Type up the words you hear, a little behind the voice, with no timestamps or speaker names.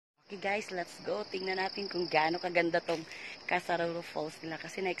Okay guys, let's go. Tingnan natin kung gaano kaganda tong Casaroro Falls nila.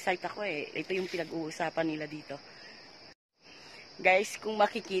 Kasi na-excite ako eh. Ito yung pinag-uusapan nila dito. Guys, kung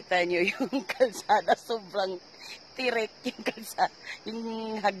makikita nyo yung kalsada, sobrang tirik yung kalsada,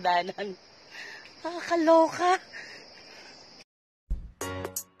 yung hagdanan. Nakakaloka.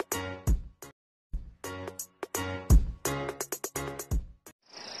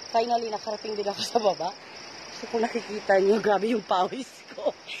 Finally, nakarating din ako sa baba. So kung nakikita nyo, grabe yung pawis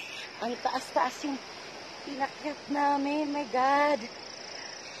ko. Ang taas-taas yung pinakyat namin. My God.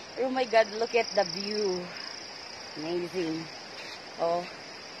 Oh my God, look at the view. Amazing. Oh,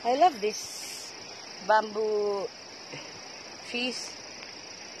 I love this bamboo trees.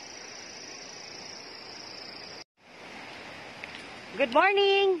 Good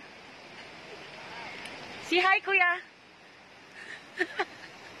morning. Si hi, kuya.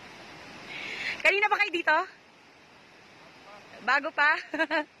 Kanina ba kayo dito? Bago pa?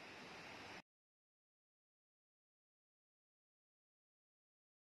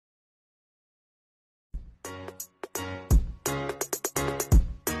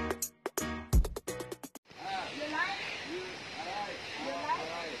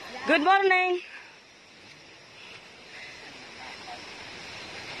 Good morning.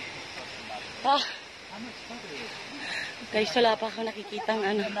 Guys, wala pa ako nakikitang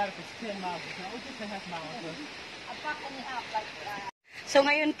ano. So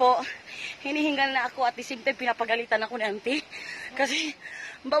ngayon po, hinihingal na ako at the same time pinapagalitan ako ni auntie. Kasi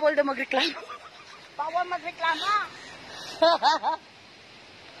bawal daw magreklamo. Bawal magreklamo!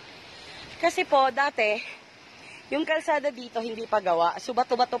 Kasi po, dati, yung kalsada dito hindi pa gawa. So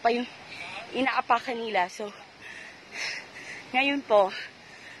bato-bato pa yung inaapakan nila. So, ngayon po,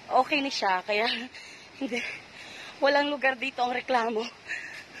 okay na siya. Kaya, hindi, walang lugar dito ang reklamo.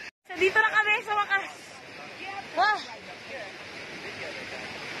 So dito na kami sa wakas. Ah!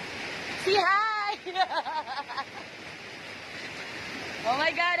 Si hi! Oh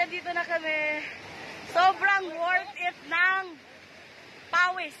my God, nandito na kami. Sobrang worth it ng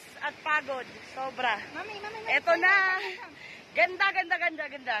pawis at pagod. Sobra. Mami. Ito na.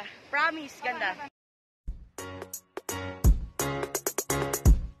 Ganda. Promise, ganda.